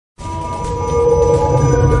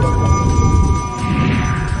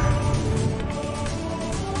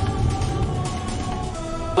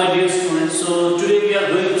My dear students, so today we are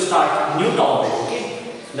going to start new topic, okay?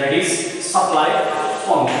 That is supply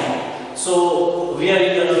function. So we are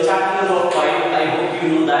in the chapter number 5. I hope you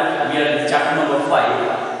know that we are in chapter number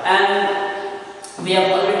 5, and we have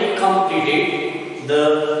already completed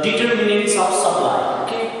the determinants of supply,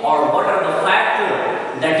 okay? Or what are the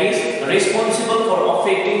factors that is responsible for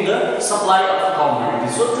affecting the supply of a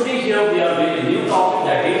commodity. So today here we are with a new topic,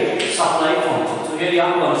 that is supply function. So here you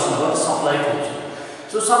have to understand what supply function.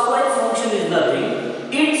 So supply function is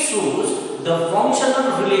nothing. It shows the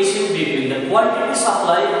functional relation between the quantity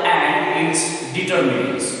supply and its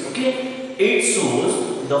determinants. Okay, it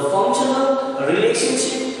shows the functional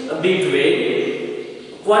relationship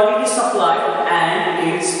between quantity supply and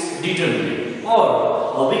its determinant.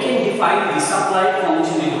 Or we can define the supply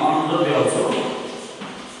function in another way also.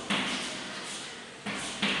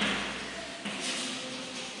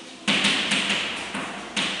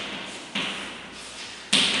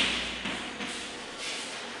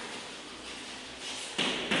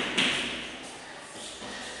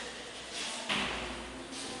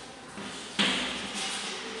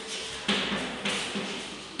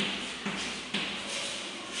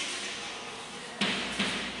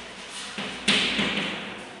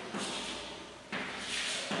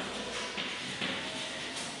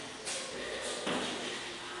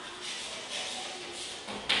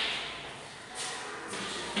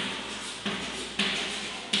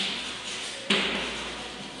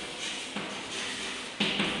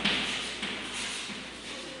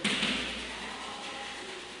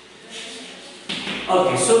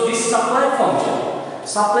 Okay, so this supply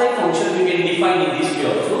function we can define in this way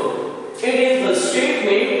also. It is the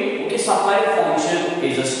statement, okay, supply function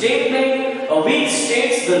is a statement which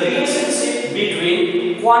states the relationship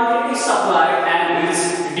between quantity supplied and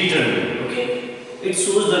its determinant, okay. It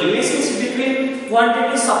shows the relationship between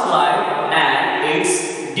quantity supplied and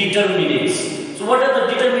its determinants. So what are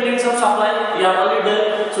the determinants of supply? We have already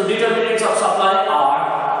done. So determinants of supply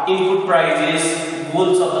are input prices,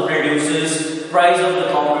 goals of the producers, price of the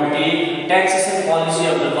commodity, taxation policy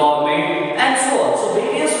of the government, and so on. So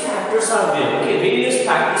various factors are there, okay, various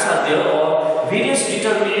factors are there, or various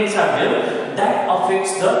determinants are there that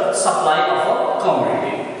affects the supply of a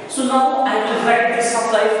commodity. So now I will write the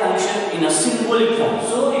supply function in a symbolic form.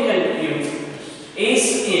 So we can use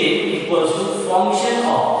Sn equals to function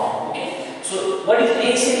of, okay. So what is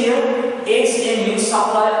Sn here? Sn means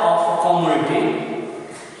supply of a commodity.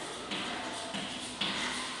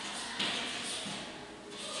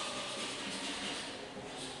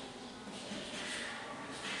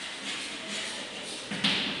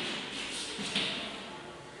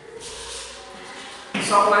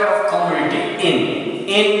 Supply of commodity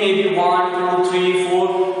n may be 1, 2, 3,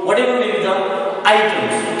 4, whatever may be the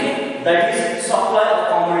items, okay, that is supply of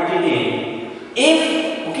commodity n.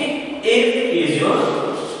 If is your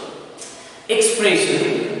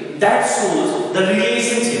expression that shows the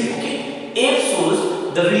relationship, okay. F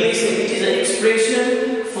shows the relation, it is an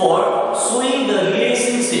expression for showing the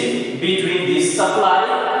relationship between the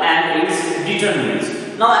supply and its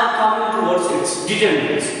determinants. Now I am coming towards its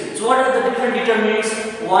determinants. So what are the different determinants?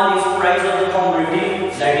 One is price of the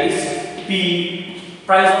commodity, that is P,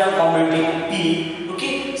 price of the commodity P,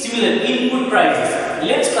 okay. Similar input prices.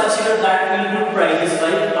 Let's consider that input prices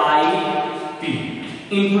by IP,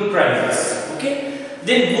 input prices, okay.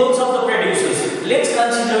 Then goals of the producers. Let's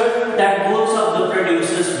consider that goals of the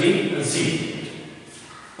producers with Z,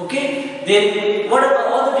 okay. Then what are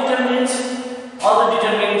all the determinants? All the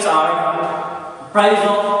determinants are price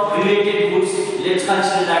of related goods. Let's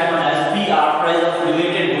consider that one as PR, price of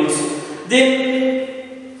related goods.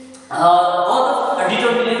 Then all the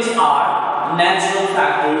determinants are natural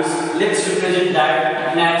factors. Let's represent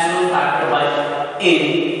that natural factor by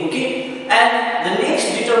N, okay. And the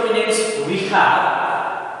next determinants we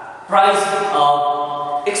have price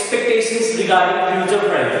expectations regarding future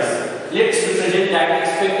prices. Let's represent that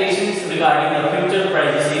expectations regarding the future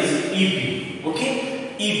prices is EP,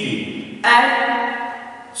 okay, EP. And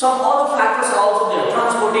some other factors are also there.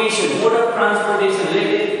 Transportation, mode of transportation,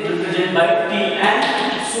 represented by T,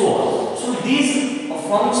 and so on. So these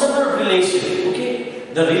functional relation,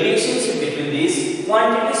 okay, the relationship between this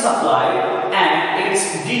quantity supply and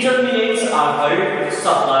its determinants are called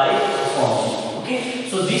supply function, okay.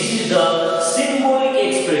 So this is the symbolic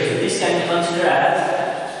expression. This can be considered as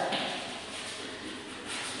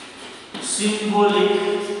symbolic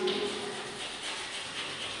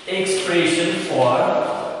expression for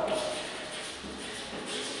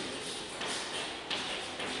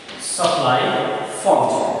supply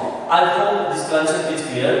function. I hope this concept is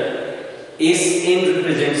clear. Sn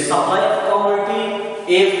represents supply of commodity,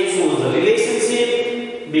 F shows the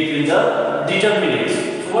relationship between the determinants.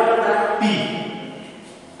 So what are that? P.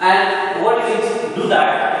 And what you can do that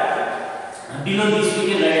below this we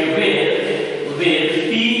can write where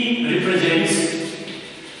P represents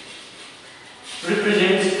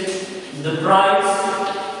the price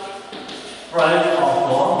of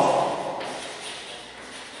the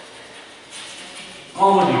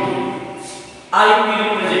commodity. IP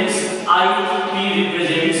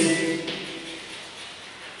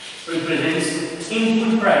represents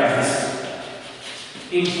input prices.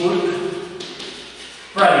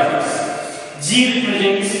 G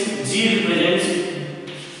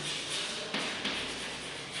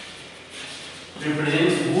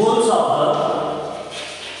represents goals of the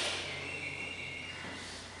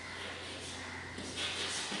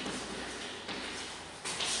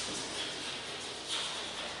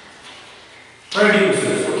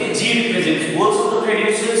producers. Okay, G represents goals of the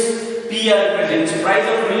producers, PR represents price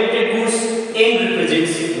of related goods, N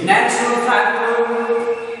represents natural factor,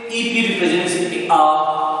 EP represents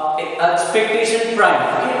expectation price.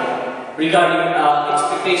 Okay, regarding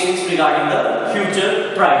expectations regarding the future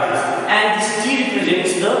prices, and this T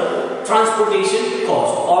represents the transportation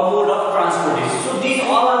cost or mode of transportation. So these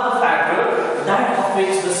all are the factors that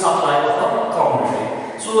affects the supply of a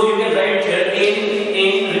commodity. So you can write here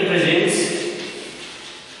N represents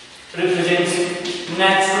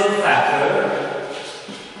natural factor,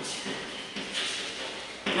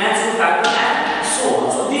 and so on.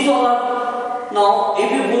 So these all are. Now if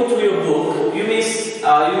you go through your book, you may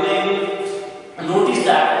notice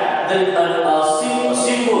that the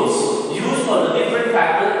symbols used for the different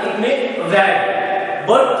factors, it may vary,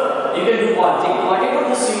 but you can do one thing. Whatever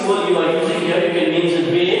the symbol you are using here, you can mention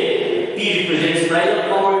where P represents price of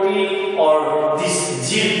commodity, or this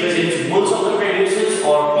G represents goods of the producers,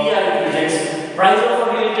 or PR represents price of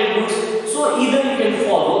related goods. So either you can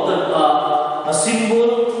follow the symbol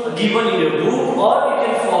given in your book, or you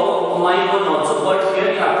can follow my one also, but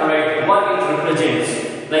here you have to write what it represents.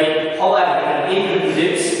 Like however, N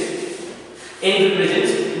represents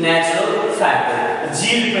natural factor, G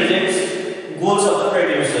represents goals of the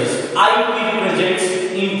producers, IP represents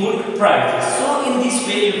input prices. So in this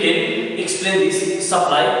way you can explain this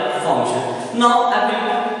supply function. Now I will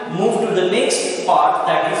move to the next part,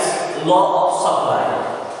 that is law of supply.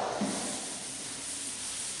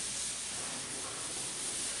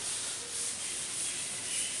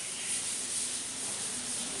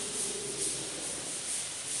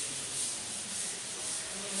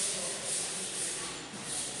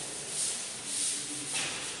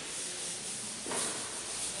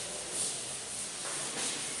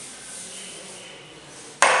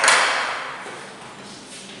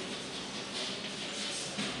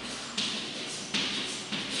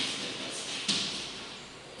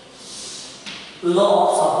 Law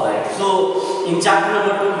of supply. So in chapter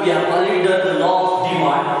number 2 we have already done the law of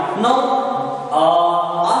demand. Now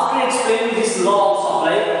after explaining this law of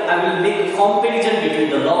supply, I will make a comparison between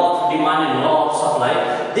the law of demand and law of supply.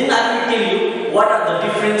 Then I will tell you what are the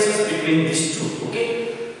differences between these two. Okay.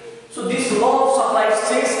 So this law of supply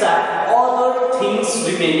says that other things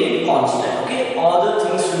remaining constant. Okay. Other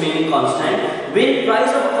things remaining constant. When price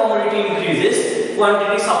of commodity increases,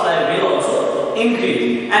 quantity supply will also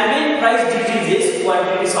increase, and when price decreases,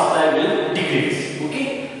 quantity supply will decrease.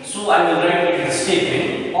 Okay, so I will write it in the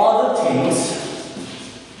statement: other things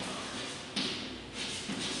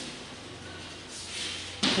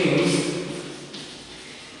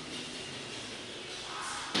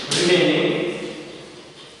remaining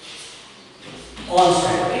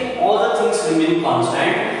constant. Okay, other things remaining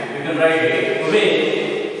constant. You can write it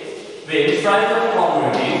when price of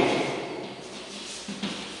commodity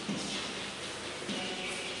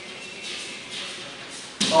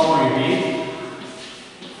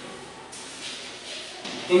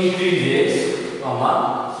increases,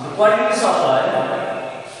 the quantity supply will also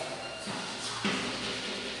increase, and when price decreases,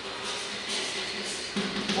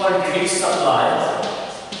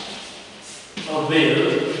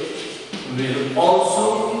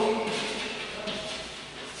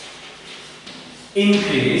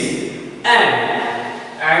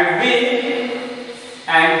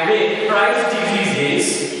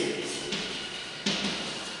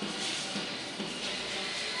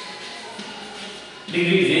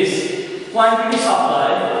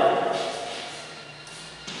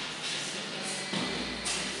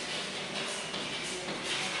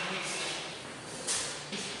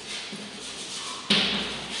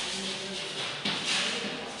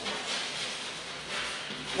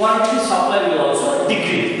 quantity supply will also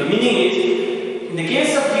decrease. The meaning is, in the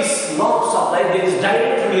case of this law of supply, there is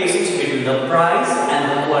direct relationship between the price and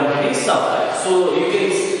the quantity supply. So you can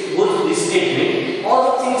go to this statement: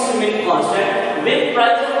 all the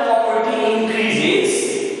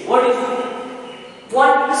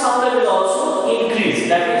supply will also increase.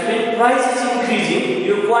 That means when price is increasing,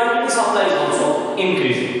 your quantity supply is also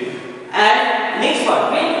increasing. And next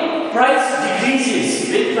part, when price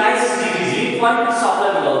decreases, quantity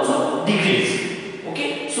supply will also decrease.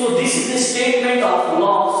 Okay, so this is the statement of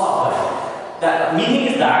law of supply. The meaning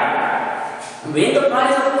is that when the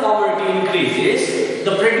price of commodity increases,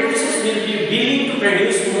 the producers will be willing to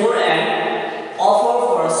produce more and offer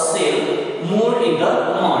for sale more in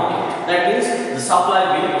the market. That means the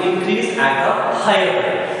supply will increase at a higher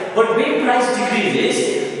rate. But when price decreases,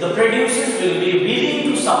 the producers will be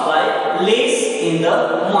willing to supply less in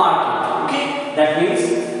the market. Okay, that means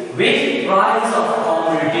when price of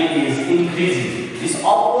commodity is increasing, this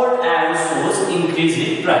upward arrow shows increase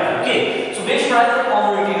in price. Okay, so when price of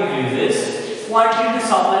commodity increases, quantity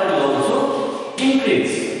supply will also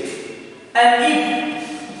increase. And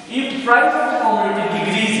if price of commodity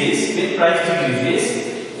decreases, when price decreases,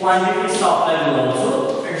 quantity supply will also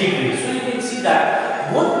decrease. So you can see that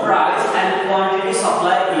both price and quantity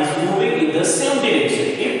supply is moving in the same direction.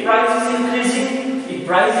 If price is increasing,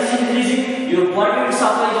 your quantity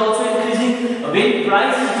supply is also increasing. When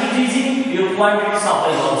price is decreasing, your quantity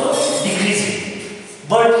supply is also decreasing.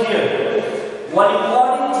 But here, one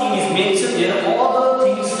important thing is mentioned here, all the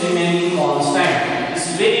things remaining constant. This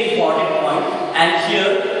is very important point, and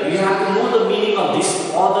here you have to know the meaning of this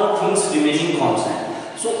other things remaining constant.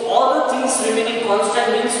 So other things remaining constant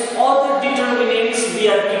means other determinants we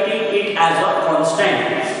are keeping it as a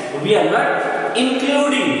constant. We are not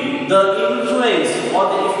including the influence or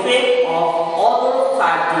the effect of other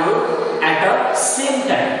factor at the same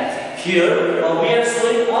time. Here we are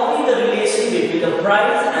showing only the relation between the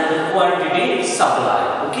price and the quantity supply.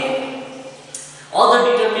 Okay. Other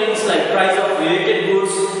determinants like price of related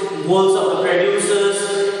goods, goals of the producers,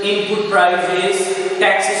 input prices,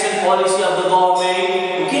 taxation policy of the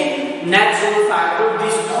government, okay, natural factor,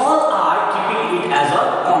 these all are keeping it as a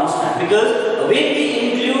constant, because when we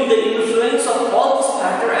include the influence of all these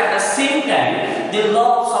factors at the same time, the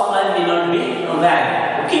law of supply may not be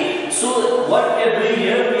valid. Okay, so what we are doing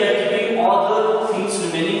here, we are keeping all the things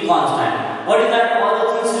remaining constant. What is that all the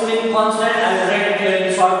things remaining constant? I will write it here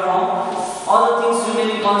in short form. All the things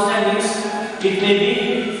remaining constant means it may be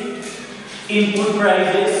input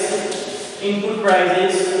prices,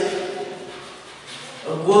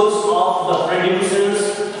 goods of the producers,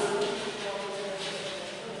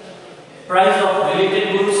 price of related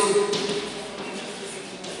goods,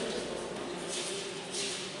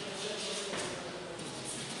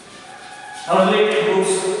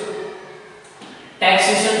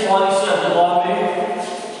 taxation policy of the government,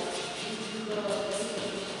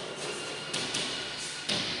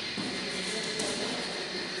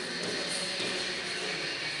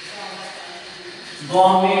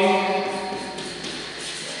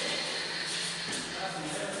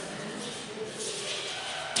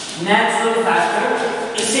 natural factor,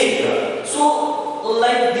 etc. So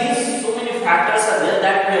like these, so many factors are there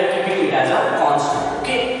that we are keeping it as a constant.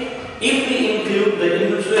 Okay. If we include the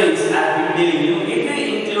influence, as we telling you, if we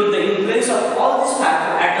include the influence of all these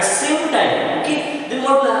factors at the same time, okay, then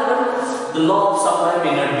what will happen? The law of supply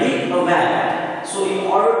may not be valid. So in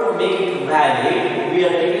order to make it valid, we are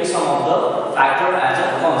taking some of the factor as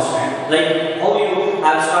a constant. Like how you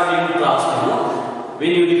have started in class, you know, when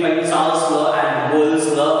you define Charles law and Boyle's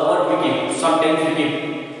law, what we keep? Sometimes we keep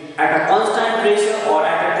at a constant pressure or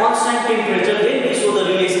at a constant temperature, then we show the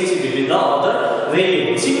relationship between the other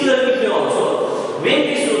variables. Similarly here also, when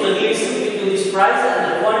we show the relationship between this price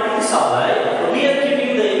and the quantity supply, we are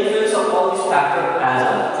keeping the influence of all these factors as a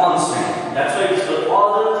constant. That's why it's the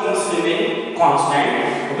other things remain constant.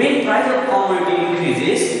 When price of commodity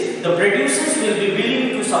increases, the producers will be willing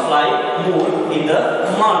to supply more in the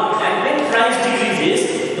market, and when price decreases,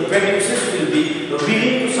 the producers will be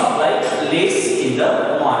willing to supply less in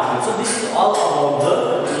the market. So this is all about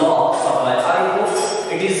the law of supply. I hope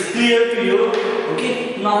it is clear to you. Okay.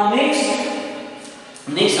 Now next I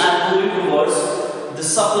am moving towards the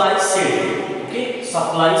supply schedule. Okay,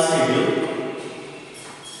 supply schedule.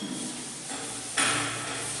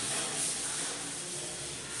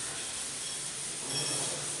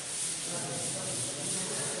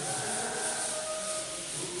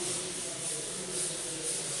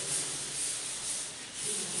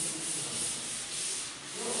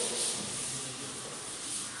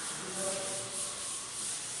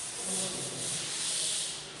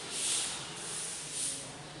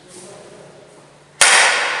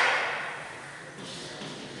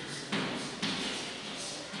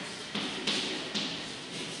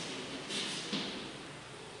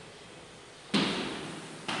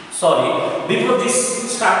 Sorry, before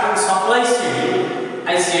this starting supply schedule,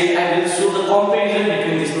 I said I will show the comparison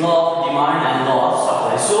between this law of demand and law of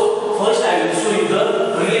supply. So first I will show you the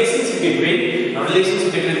relationship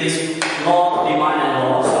between this law of demand and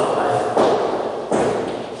law of supply.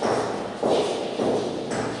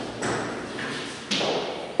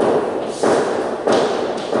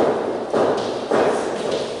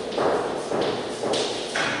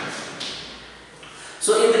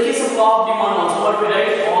 So in the case of law of demand also, what we write?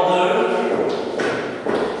 Other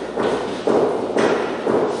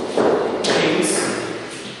things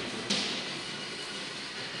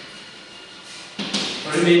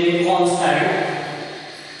remaining constant.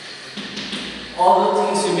 All the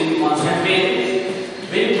things remain constant.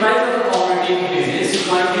 When price of a commodity increases,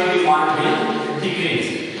 quantity demand will decrease.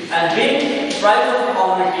 And when price of a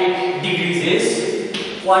commodity decreases,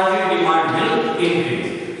 quantity demand will increase.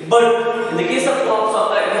 But in the case of law of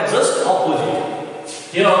supply, it is just opposite.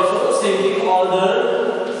 Here also same thing. All the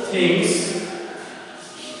things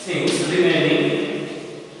remaining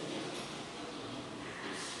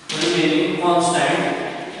constant.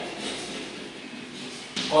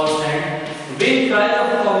 When price of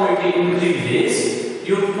a commodity increases,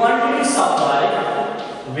 your quantity supply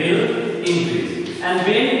will increase, and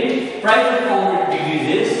when price of commodity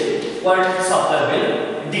decreases, quantity supply will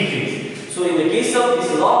decrease. So in the case of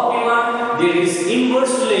this law of demand, there is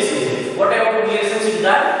inverse relationship. What type of relationship is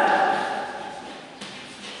that?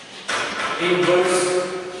 Inverse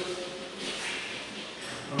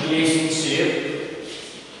relationship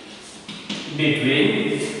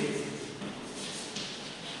between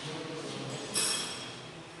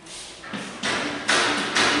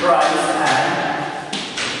price and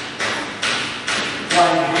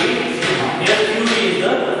quantity demand. Here Q is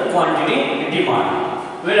the quantity demand.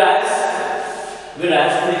 Whereas in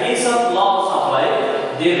the case of law of supply,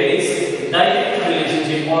 there is direct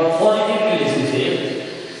relationship or positive relationship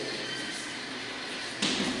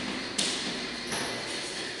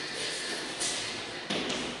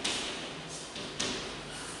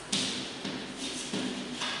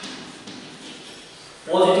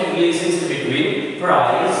between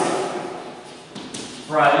price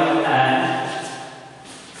and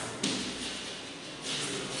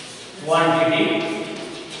quantity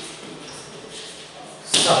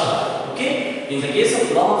supply. Okay, in the case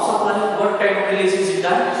of law of supply, what type of relationship is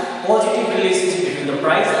that? Positive relationship between the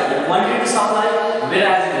price and the quantity supply.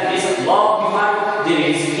 Whereas in the case of law of demand, there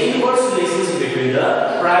is inverse relationship between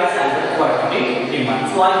the price and the quantity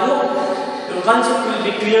demand. So I hope your concept will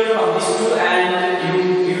be clear from these two,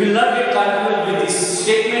 and you will not get confused with this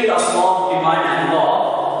statement of law of demand and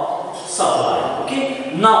law of supply.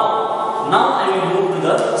 Okay, now I will move to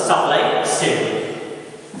the supply schedule.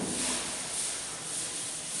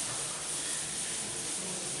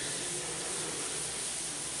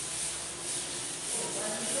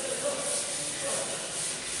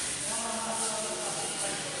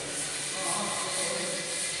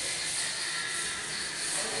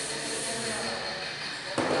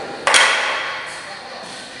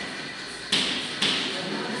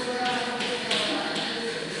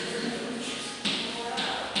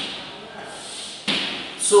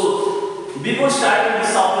 So, before starting the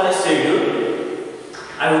supply schedule,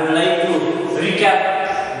 I would like to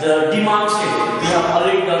recap the demand schedule. We have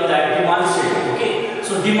already done that demand schedule. Okay.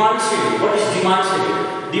 So, demand schedule. What is demand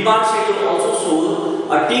schedule? Demand schedule also shows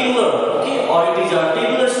a tabular, okay, or it is a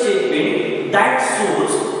tabular statement that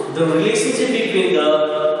shows the relationship between the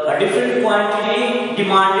different quantity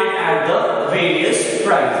demanded at the various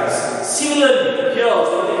prices. Similarly, here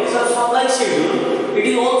also in the case of supply schedule, it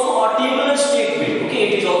is also a tabular statement. Okay,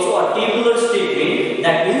 it is also a tabular statement.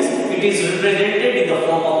 That means it is represented in the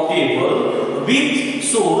form of table, which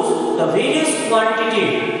shows the various quantity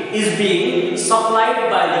is being supplied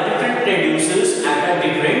by the different producers at a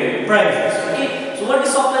different prices. Okay, so what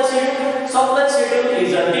is supply schedule? Supply schedule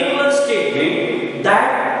is a tabular statement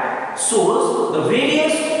that shows the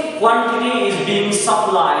various quantity is being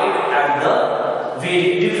supplied at the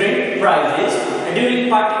very different prices during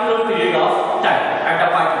particular period of time at a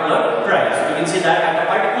particular price. You can say that at a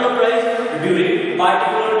particular price during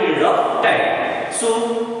particular period of time. So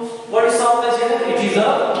what is supply schedule? It is a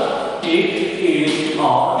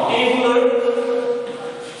tabular